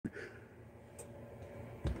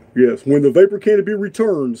Yes, when the vapor canopy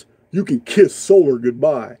returns, you can kiss solar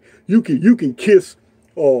goodbye. You can kiss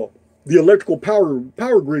uh, the electrical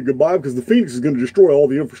power grid goodbye because the Phoenix is going to destroy all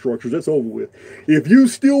the infrastructures. That's over with. If you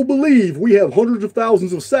still believe we have hundreds of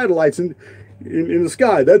thousands of satellites in the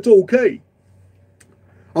sky, that's okay.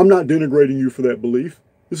 I'm not denigrating you for that belief.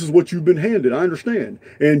 This is what you've been handed. I understand,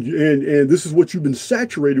 and this is what you've been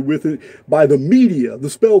saturated with by the media, the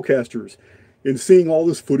spellcasters, and seeing all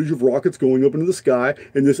this footage of rockets going up into the sky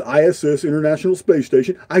and this ISS, International Space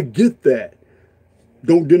Station. I get that.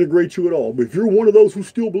 Don't denigrate you at all. But if you're one of those who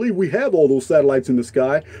still believe we have all those satellites in the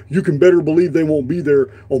sky, you can better believe they won't be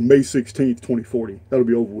there on May 16th, 2040. That'll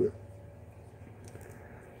be over with.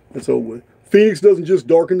 That's over with. Phoenix doesn't just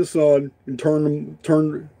darken the sun and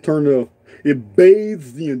it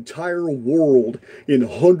bathes the entire world in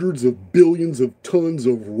hundreds of billions of tons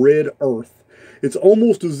of red earth. It's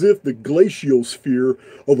almost as if the Glaciosphere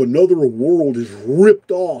of another world is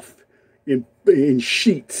ripped off in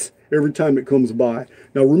sheets every time it comes by.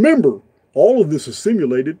 Now remember, all of this is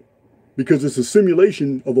simulated because it's a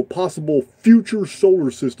simulation of a possible future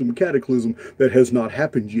solar system cataclysm that has not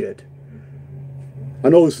happened yet. I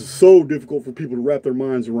know this is so difficult for people to wrap their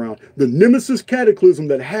minds around. The Nemesis cataclysm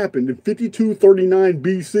that happened in 5239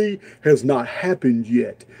 BC has not happened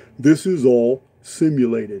yet. This is all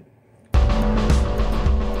simulated.